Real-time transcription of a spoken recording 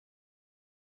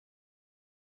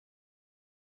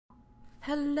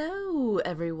Hello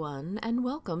everyone, and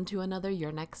welcome to another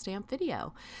Your Next Stamp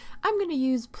video. I'm going to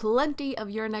use plenty of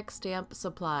Your Next Stamp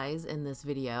supplies in this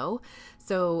video.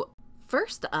 So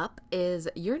first up is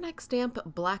Your Next Stamp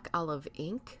Black Olive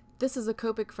ink. This is a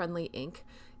Copic friendly ink,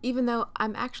 even though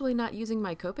I'm actually not using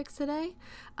my Copics today.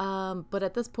 But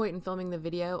at this point in filming the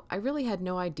video, I really had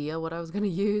no idea what I was going to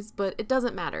use, but it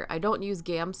doesn't matter. I don't use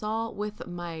Gamsol with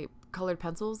my colored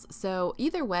pencils, so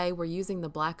either way we're using the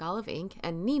Black Olive ink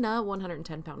and Nina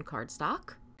 110-pound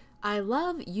cardstock. I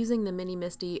love using the Mini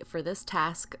Misty for this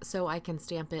task so I can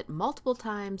stamp it multiple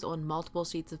times on multiple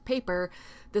sheets of paper.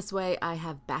 This way I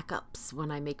have backups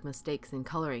when I make mistakes in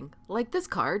coloring. Like this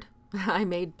card, I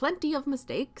made plenty of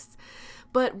mistakes,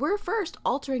 but we're first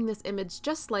altering this image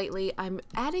just slightly. I'm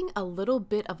adding a little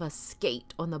bit of a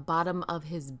skate on the bottom of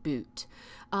his boot.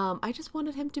 I just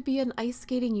wanted him to be an ice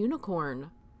skating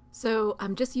unicorn. So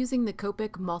I'm just using the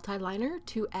Copic multi-liner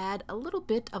to add a little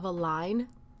bit of a line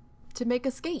to make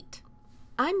a skate.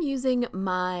 I'm using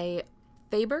my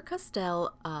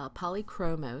Faber-Castell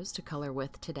Polychromos to color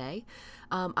with today.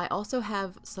 I also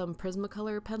have some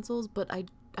Prismacolor pencils, but I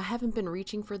haven't been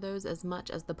reaching for those as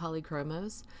much as the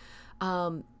Polychromos.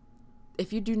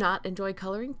 If you do not enjoy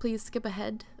coloring, please skip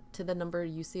ahead to the number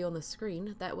you see on the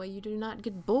screen. That way you do not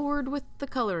get bored with the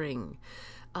coloring.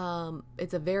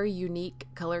 It's a very unique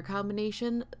color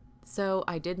combination, so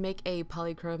I did make a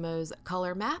Polychromos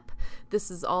color map.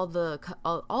 This is all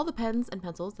the pens and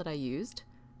pencils that I used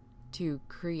to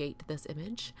create this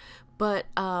image, but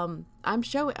I'm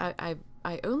showing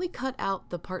I only cut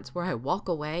out the parts where I walk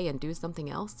away and do something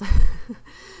else.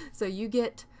 So you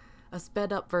get a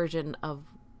sped up version of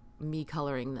me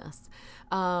coloring this.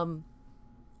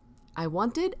 I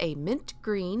wanted a mint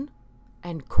green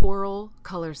and coral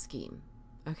color scheme,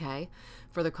 okay,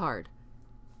 for the card.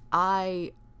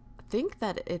 I think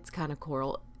that it's kind of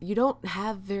coral. You don't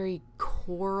have very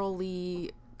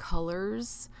corally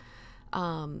colors,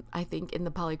 I think, in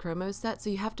the Polychromos set, so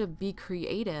you have to be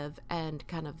creative and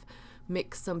kind of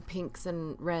mix some pinks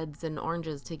and reds and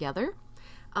oranges together.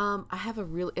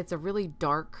 It's a really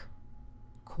dark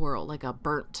coral,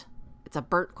 it's a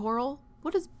burnt coral.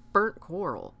 What is burnt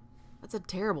coral? That's a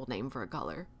terrible name for a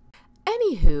color.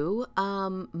 Anywho,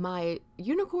 my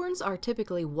unicorns are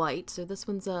typically white, so this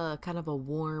one's a kind of a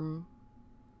warm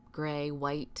gray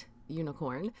white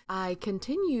unicorn. I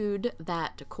continued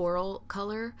that coral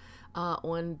color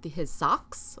on his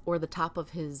socks or the top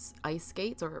of his ice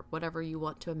skates or whatever you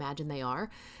want to imagine they are,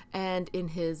 and in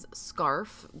his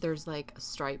scarf there's like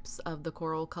stripes of the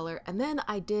coral color, and then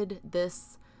I did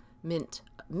this mint.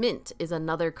 Mint is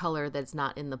another color that's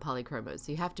not in the Polychromos,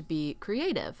 so you have to be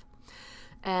creative.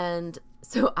 And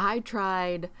so I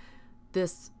tried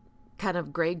this kind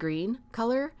of gray-green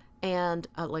color and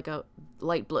like a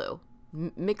light blue,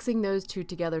 mixing those two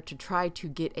together to try to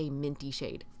get a minty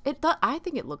shade. I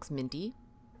think it looks minty.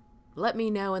 Let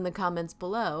me know in the comments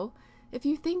below if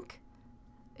you think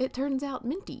it turns out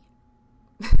minty.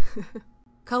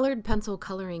 Colored pencil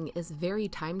coloring is very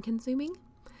time-consuming,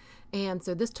 and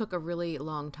so this took a really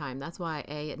long time. That's why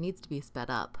it needs to be sped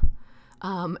up.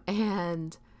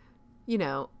 And you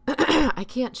know, I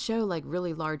can't show like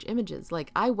really large images.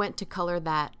 Like I went to color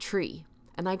that tree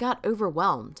and I got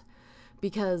overwhelmed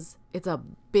because it's a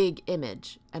big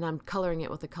image and I'm coloring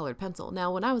it with a colored pencil.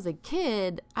 Now, when I was a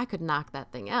kid, I could knock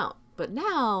that thing out, but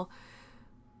now,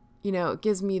 you know, it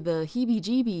gives me the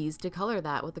heebie-jeebies to color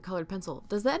that with the colored pencil.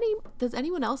 Does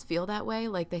anyone else feel that way?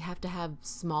 Like they have to have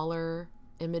smaller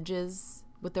images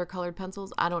with their colored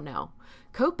pencils? I don't know.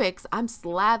 Copics, I'm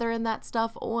slathering that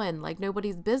stuff on like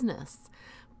nobody's business.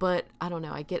 But I don't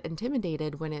know, I get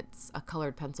intimidated when it's a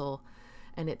colored pencil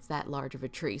and it's that large of a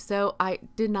tree. So I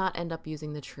did not end up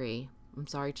using the tree. I'm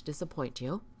sorry to disappoint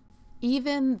you.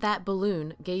 Even that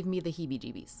balloon gave me the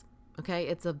heebie-jeebies. Okay,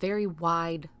 it's a very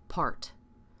wide part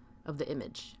of the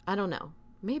image. I don't know.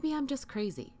 Maybe I'm just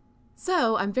crazy.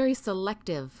 So I'm very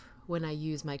selective when I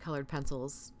use my colored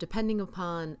pencils, depending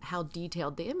upon how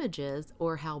detailed the image is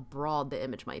or how broad the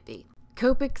image might be.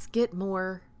 Copics get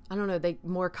more, I don't know,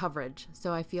 more coverage.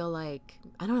 So I feel like,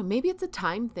 I don't know, maybe it's a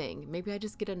time thing. Maybe I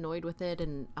just get annoyed with it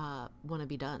and want to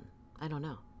be done. I don't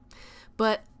know.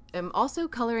 But I'm also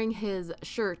coloring his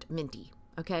shirt minty.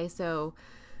 Okay, so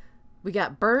we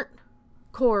got burnt,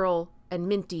 coral, and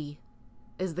minty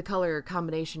is the color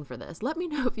combination for this. Let me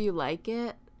know if you like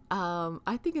it.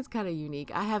 I think it's kind of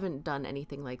unique. I haven't done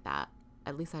anything like that.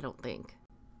 At least I don't think.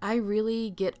 I really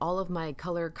get all of my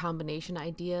color combination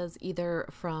ideas either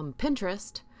from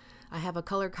Pinterest. I have a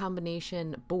color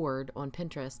combination board on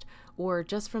Pinterest, or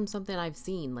just from something I've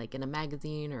seen, like in a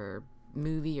magazine or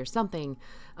movie or something,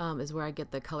 is where I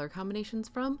get the color combinations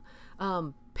from.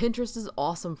 Pinterest is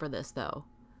awesome for this though.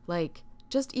 Like,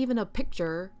 just even a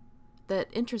picture that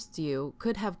interests you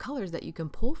could have colors that you can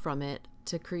pull from it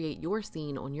to create your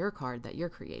scene on your card that you're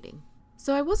creating.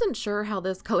 So I wasn't sure how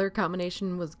this color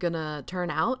combination was gonna turn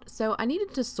out, so I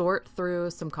needed to sort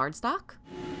through some cardstock.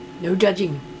 No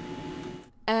judging.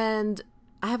 And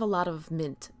I have a lot of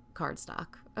mint cardstock,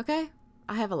 okay?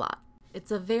 I have a lot.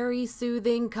 It's a very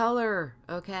soothing color,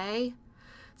 okay?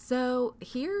 So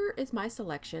here is my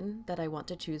selection that I want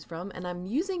to choose from, and I'm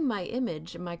using my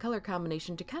image and my color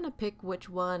combination to kind of pick which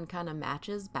one kind of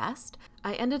matches best.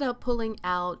 I ended up pulling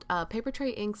out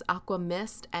Papertrey Ink's Aqua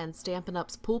Mist and Stampin'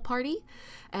 Up's Pool Party,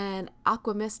 and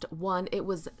Aqua Mist won. It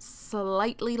was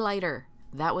slightly lighter.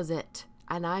 That was it.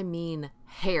 And I mean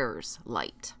hairs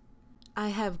light. I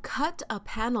have cut a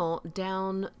panel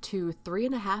down to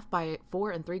 3.5 by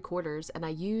 4 3/4, and I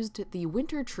used the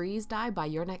Winter Trees die by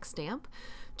Your Next Stamp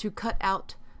to cut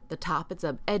out the top. It's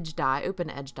an edge die, open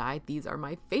edge die. These are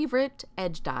my favorite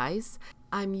edge dies.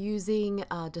 I'm using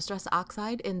Distress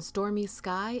Oxide in Stormy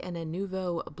Sky and a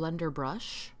Nuvo blender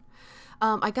brush.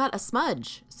 I got a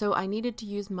smudge, so I needed to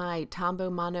use my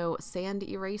Tombow Mono sand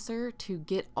eraser to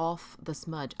get off the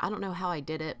smudge. I don't know how I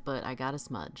did it, but I got a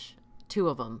smudge. 2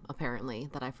 of them, apparently,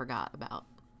 that I forgot about.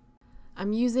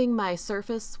 I'm using my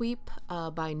surface sweep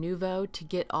by Nuvo to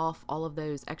get off all of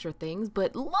those extra things,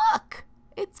 but look!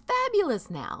 It's fabulous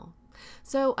now.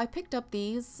 So I picked up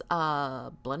these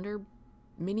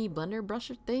mini blender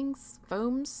brush things,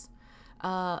 foams.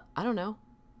 I don't know.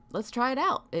 Let's try it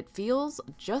out. It feels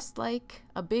just like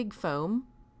a big foam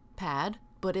pad,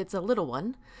 but it's a little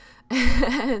one.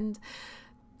 And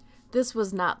this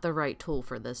was not the right tool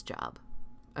for this job.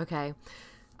 Okay,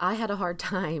 I had a hard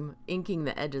time inking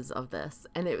the edges of this,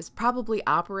 and it was probably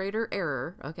operator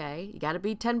error. Okay, you got to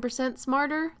be 10%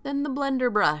 smarter than the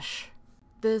blender brush.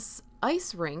 This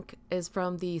ice rink is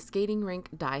from the Skating Rink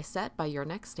die set by Your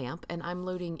Next Stamp, and I'm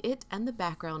loading it and the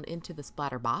background into the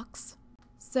splatter box.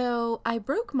 So I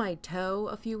broke my toe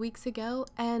a few weeks ago,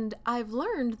 and I've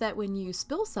learned that when you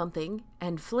spill something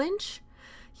and flinch,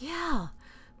 yeah,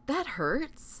 that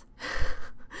hurts.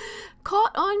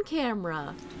 Caught on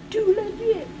camera. Too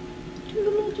legit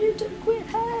to quit.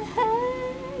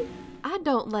 Hey. I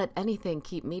don't let anything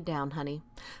keep me down, honey.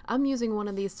 I'm using one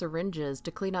of these syringes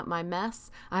to clean up my mess.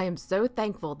 I am so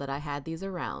thankful that I had these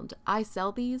around. I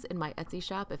sell these in my Etsy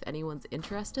shop if anyone's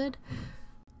interested.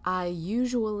 I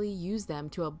usually use them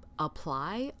to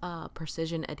apply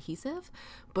precision adhesive,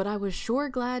 but I was sure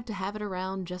glad to have it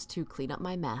around just to clean up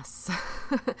my mess.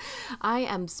 I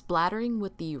am splattering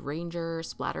with the Ranger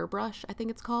splatter brush, I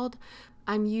think it's called.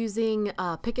 I'm using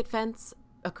picket fence,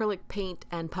 acrylic paint,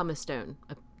 and pumice stone.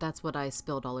 That's what I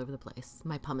spilled all over the place,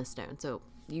 my pumice stone. So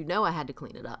you know I had to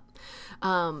clean it up.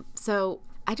 So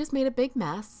I just made a big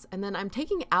mess, and then I'm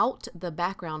taking out the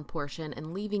background portion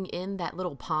and leaving in that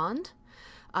little pond.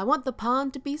 I want the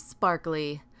pond to be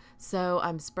sparkly, so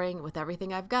I'm spraying it with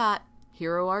everything I've got.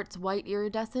 Hero Art's White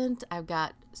Iridescent. I've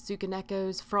got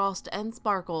Sukaneko's Frost and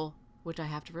Sparkle, which I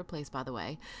have to replace, by the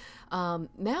way. Now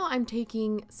I'm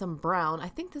taking some brown. I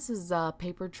think this is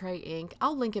Papertrey ink.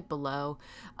 I'll link it below.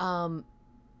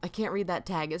 I can't read that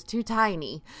tag. It's too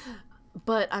tiny.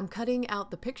 But I'm cutting out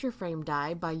the picture frame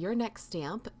die by Your Next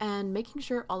Stamp and making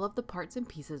sure all of the parts and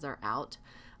pieces are out.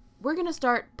 We're going to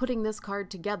start putting this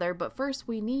card together, but first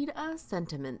we need a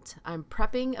sentiment. I'm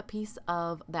prepping a piece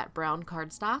of that brown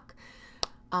cardstock,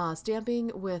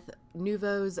 stamping with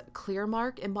Nuvo's Clear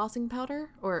Mark embossing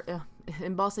powder, or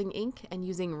embossing ink, and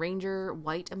using Ranger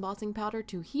white embossing powder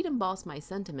to heat emboss my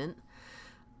sentiment.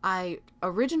 I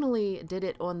originally did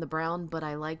it on the brown, but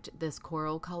I liked this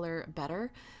coral color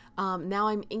better. Now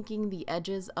I'm inking the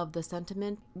edges of the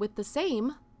sentiment with the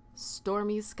same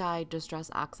Stormy Sky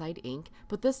Distress Oxide ink,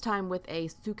 but this time with a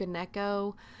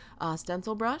Sukaneko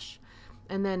stencil brush.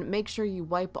 And then make sure you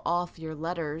wipe off your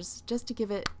letters just to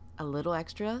give it a little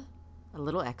extra.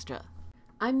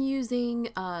 I'm using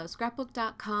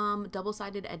scrapbook.com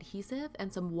double-sided adhesive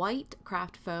and some white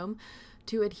craft foam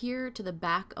to adhere to the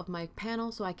back of my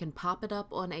panel so I can pop it up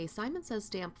on a Simon Says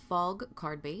Stamp Fog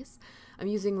card base. I'm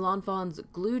using Lawn Fawn's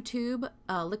glue tube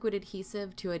liquid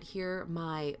adhesive to adhere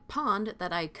my pond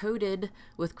that I coated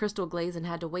with crystal glaze and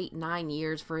had to wait 9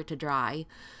 years for it to dry.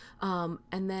 And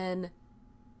then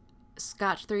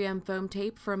Scotch 3M foam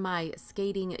tape from my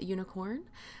skating unicorn.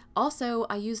 Also,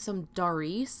 I used some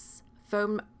Doris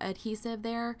foam adhesive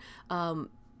there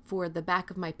for the back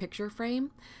of my picture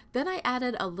frame. Then I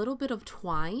added a little bit of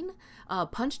twine,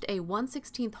 punched a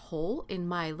 1/16 hole in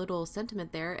my little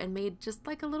sentiment there and made just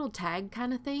like a little tag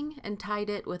kind of thing and tied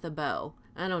it with a bow.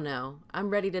 I don't know. I'm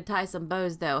ready to tie some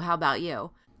bows though. How about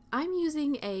you? I'm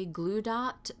using a glue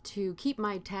dot to keep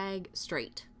my tag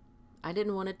straight. I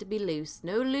didn't want it to be loose.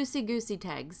 No loosey-goosey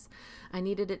tags. I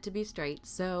needed it to be straight,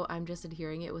 so I'm just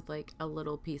adhering it with like a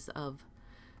little piece of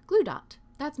glue dot.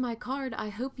 That's my card. I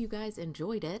hope you guys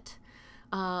enjoyed it.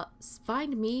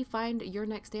 Find me, find Your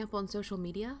Next Stamp on social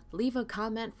media. Leave a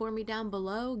comment for me down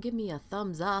below. Give me a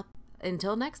thumbs up.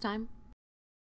 Until next time.